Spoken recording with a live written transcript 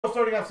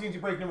Starting off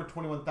CNC break number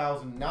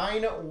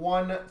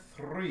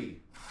 21,913.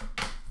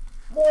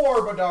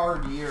 More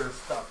Bedard year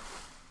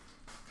stuff.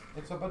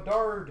 It's a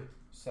Bedard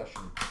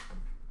session.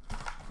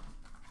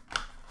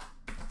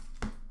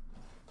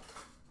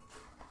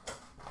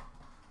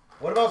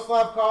 What about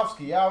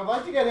Slavkovsky? Yeah, I would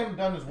like to get him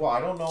done as well. I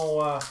don't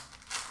know.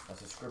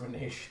 That's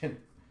discrimination.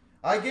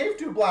 I gave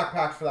 2 black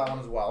packs for that one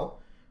as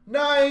well.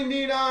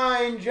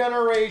 99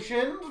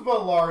 Generations,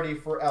 Velarde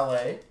for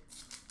LA.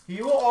 He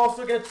will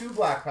also get 2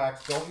 black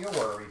packs, don't you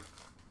worry.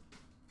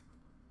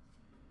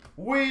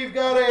 We've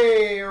got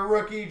a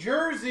rookie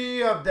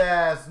jersey of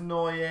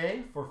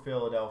Desnoyers for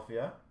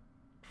Philadelphia,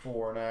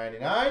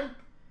 $4.99.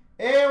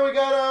 And we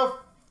got a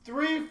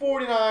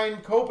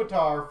 $3.49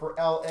 Kopitar for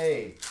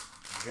LA,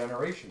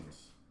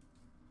 Generations.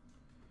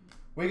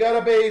 We got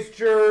a base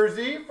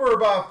jersey for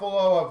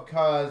Buffalo of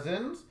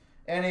Cousins,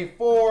 and a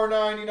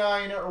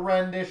 $4.99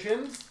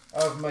 renditions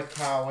of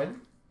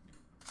McCowan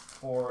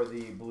for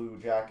the Blue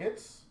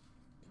Jackets.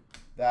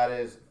 That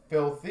is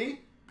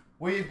filthy.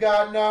 We've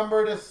got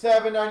number to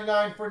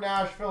 $7.99 for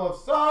Nashville of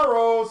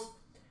Saros.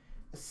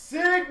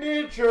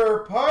 Signature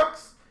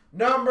pucks,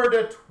 number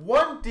to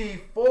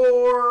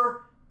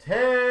 24,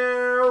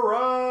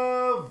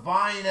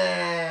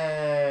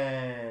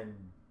 Teravainen.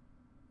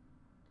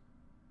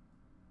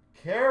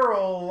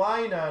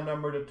 Carolina,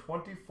 number to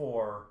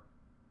 24,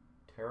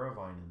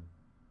 Teravainen.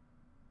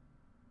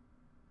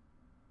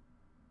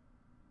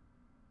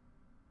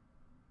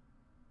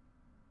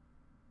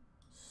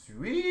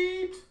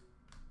 Sweet.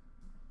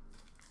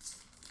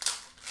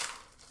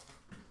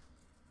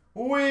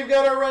 We've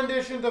got a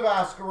rendition of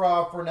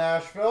Askarov for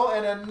Nashville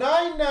and a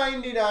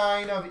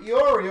 $9.99 of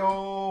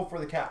Iorio for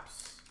the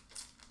Caps.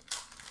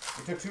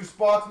 We took 2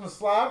 spots in the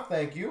slab.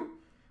 Thank you.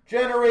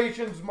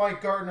 Generations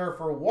Mike Gartner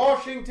for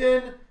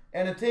Washington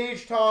and a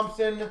Tage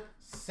Thompson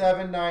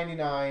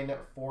 $7.99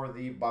 for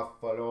the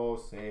Buffalo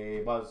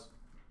Sabres.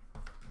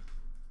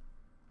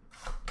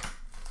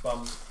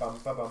 Bum, bum,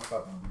 ba, bum,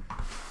 ba, bum.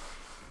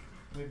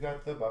 We've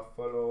got the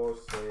Buffalo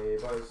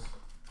Sabres.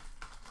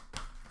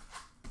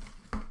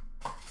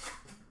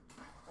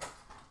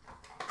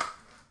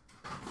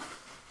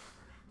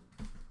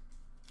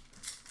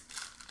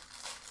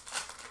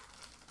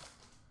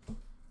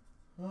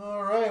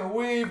 All right,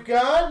 we've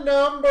got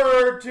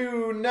number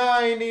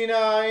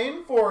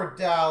 299 for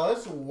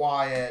Dallas,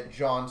 Wyatt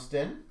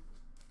Johnston.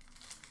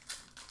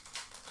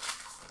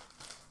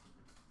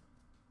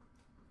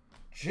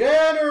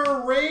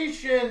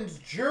 Generations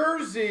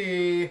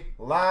jersey,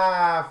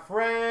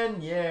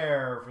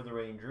 Lafreniere for the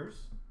Rangers.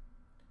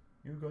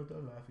 You got the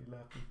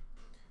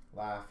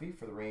Laffy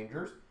for the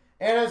Rangers.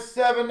 And a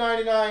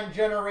 $7.99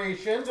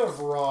 Generations of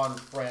Ron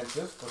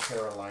Francis for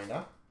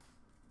Carolina.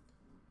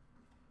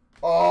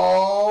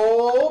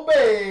 Oh,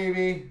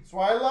 baby. That's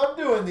why I love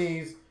doing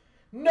these.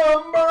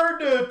 Number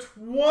to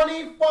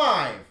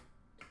 25.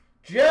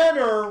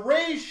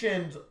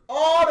 Generations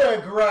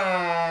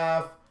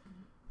autograph.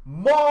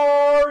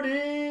 Marty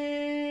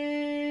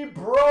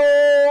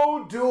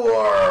Brodeur.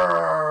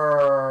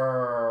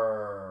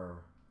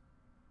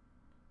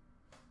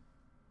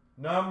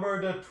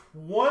 Number to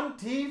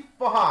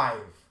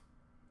 25.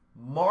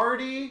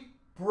 Marty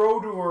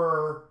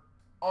Brodeur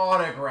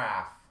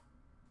autograph.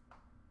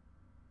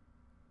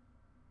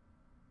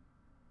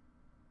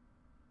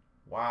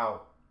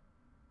 Wow.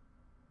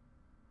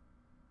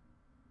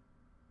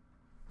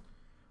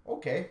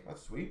 Okay,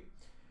 that's sweet.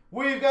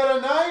 We've got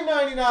a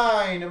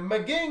 $9.99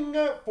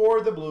 McGing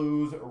for the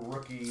Blues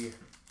rookie.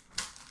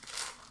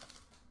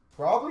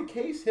 Probably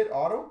case hit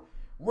auto.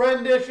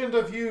 Renditions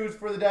of Hughes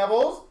for the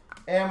Devils.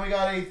 And we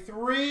got a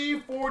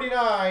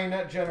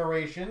 $3.49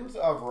 Generations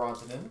of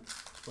Rantanen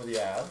for the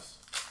Avs.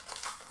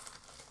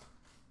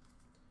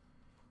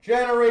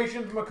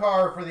 Generations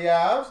Makar for the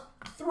Avs.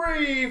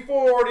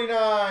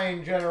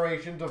 $3.49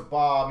 Generations of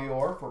Bobby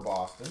Orr for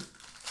Boston.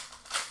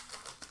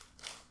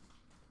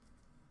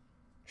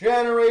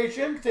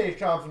 Generations Tage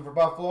Thompson for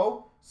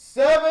Buffalo.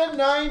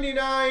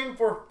 $7.99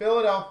 for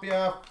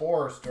Philadelphia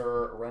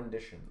Forrester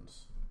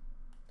renditions.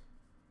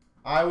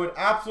 I would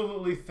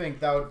absolutely think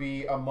that would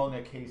be among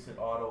a case hit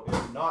auto,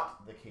 if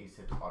not the case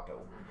hit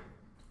auto.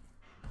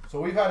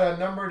 So we've had a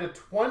number to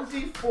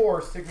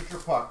 24 signature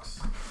pucks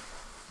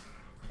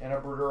and a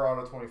Brodeur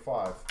auto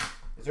 25.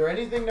 Is there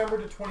anything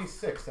numbered to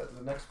 26 that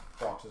the next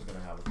box is going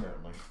to have,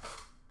 apparently?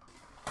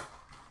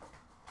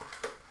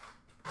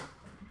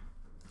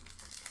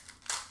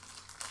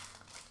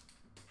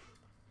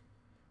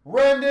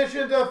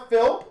 Renditions of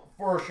Philp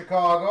for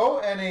Chicago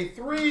and a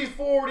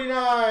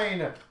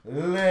 $3.49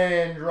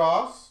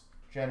 Lindros.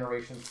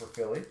 Generations for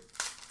Philly.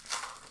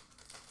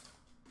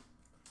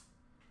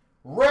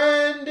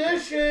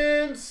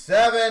 Renditions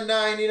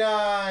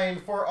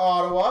 $7.99 for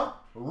Ottawa.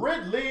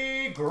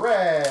 Ridley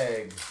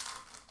Gregg.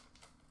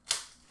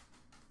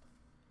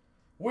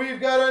 We've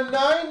got a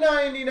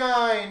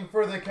 $9.99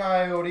 for the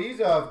Coyotes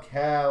of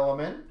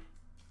Kelemen.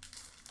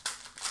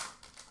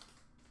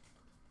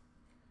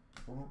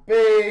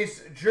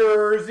 Base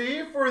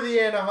jersey for the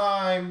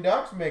Anaheim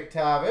Ducks,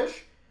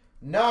 McTavish.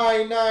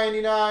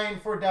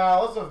 $9.99 for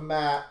Dallas of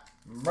Matt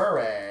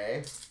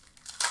Murray.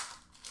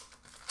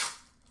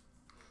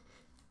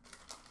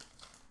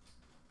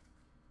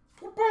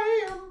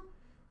 Bam!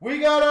 We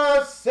got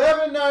a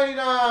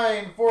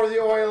 $7.99 for the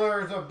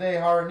Oilers of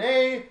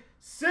Desharnais.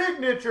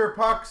 Signature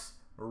pucks,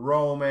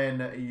 Roman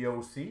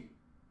Josi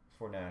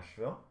for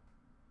Nashville.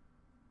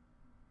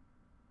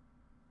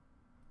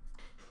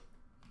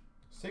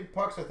 Sig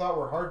pucks I thought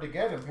were hard to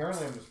get.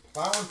 Apparently I'm just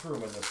plowing through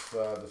them in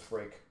this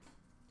break.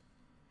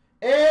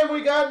 And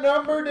we got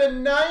number to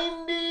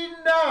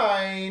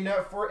 99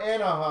 for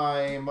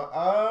Anaheim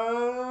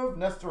of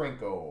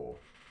Nestorenko.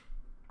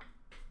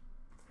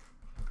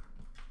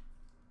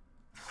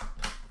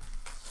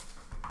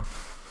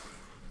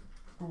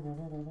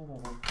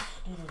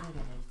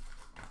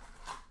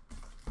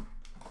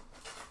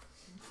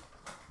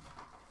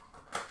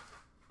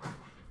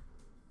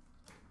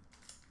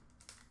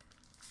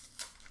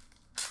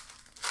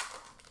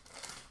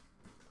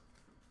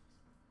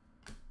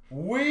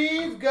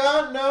 We've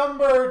got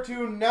number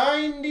to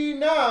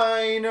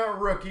 99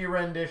 rookie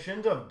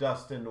renditions of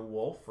Dustin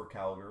Wolf for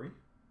Calgary.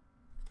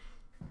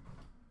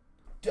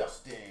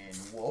 Dustin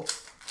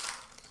Wolf.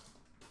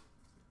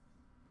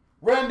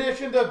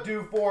 Renditions of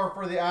Dufour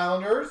for the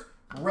Islanders.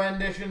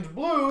 Renditions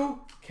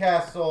blue,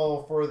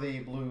 Kessel for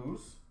the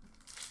Blues.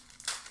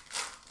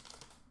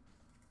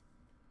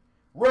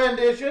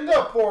 Renditions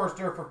of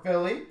Forster for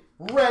Philly.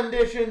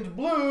 Renditions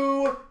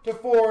blue to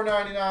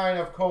 $4.99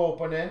 of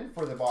Koponen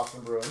for the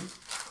Boston Bruins.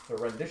 The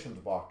renditions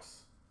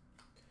box.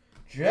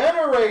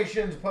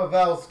 Generations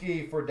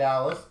Pavelski for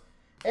Dallas.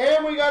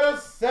 And we got a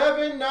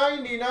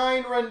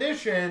 $7.99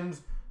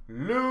 renditions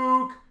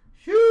Luke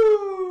Hughes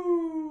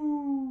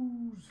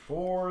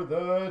for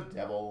the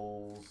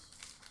Devils.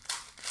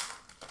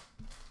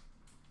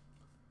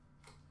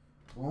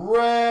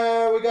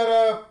 We got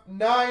a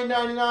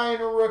 $9.99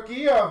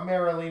 rookie of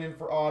Marilyn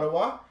for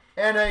Ottawa.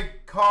 And a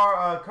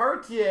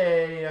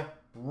Cartier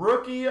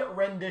rookie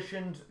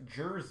renditions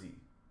jersey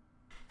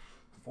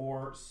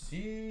for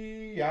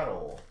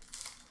Seattle.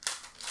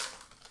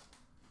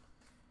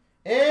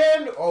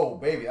 And, oh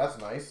baby, that's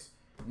nice.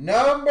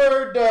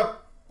 Number to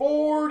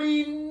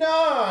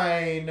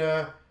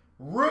 49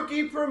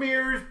 rookie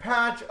premieres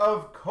patch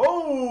of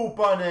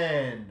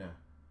Koponen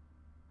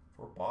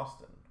for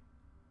Boston.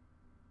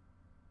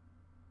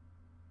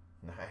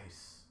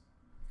 Nice.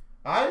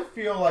 I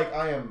feel like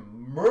I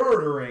am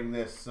murdering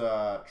this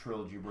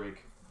trilogy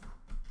break.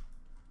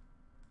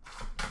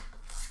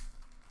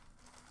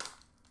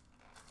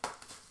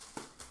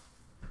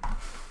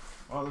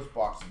 Oh, this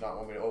box does not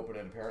want me to open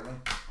it, apparently.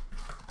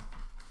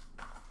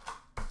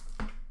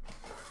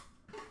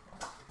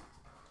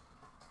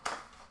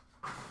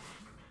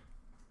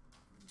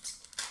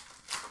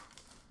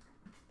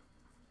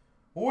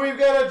 We've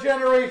got a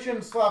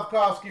Generation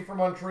Slavkovsky for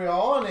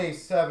Montreal and a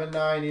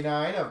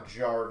 $7.99 of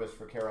Jarvis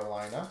for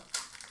Carolina.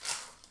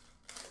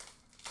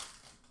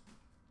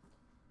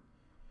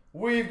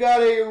 We've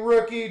got a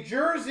rookie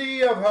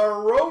jersey of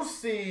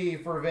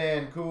Hirose for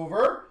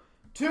Vancouver.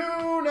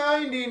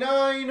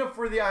 $2.99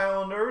 for the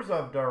Islanders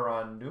of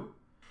Durandu.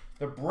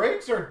 The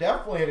breaks are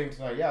definitely hitting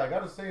tonight. Yeah, I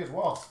got to say as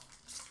well.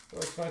 I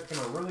feel like tonight's been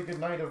a really good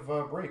night of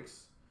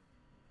breaks.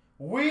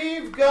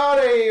 We've got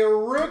a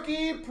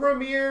rookie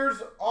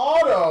premieres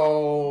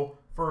auto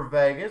for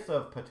Vegas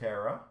of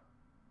Patera.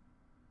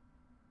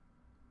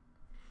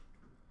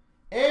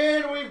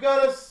 And we've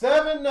got a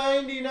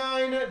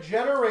 $7.99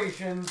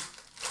 Generations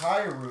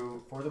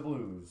Kyrou for the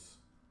Blues.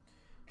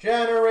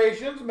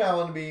 Generations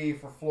Mellenby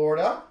for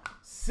Florida.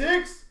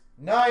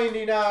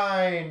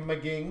 $6.99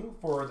 McGing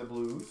for the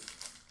Blues.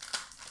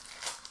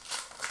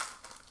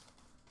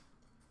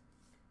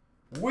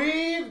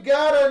 We've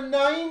got a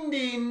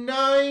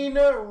 99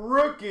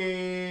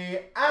 rookie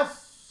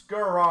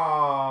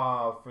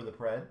Askarov for the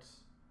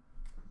Preds.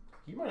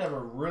 He might have a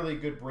really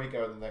good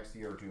breakout in the next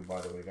year or two, by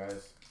the way,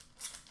 guys.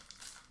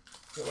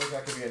 I feel like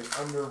that could be an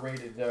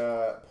underrated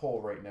pull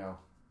right now.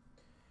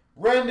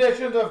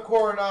 Renditions of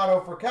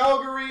Coronado for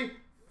Calgary.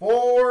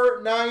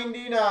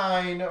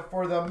 $4.99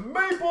 for the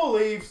Maple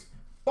Leafs,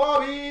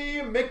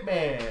 Bobby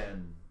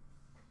McMahon.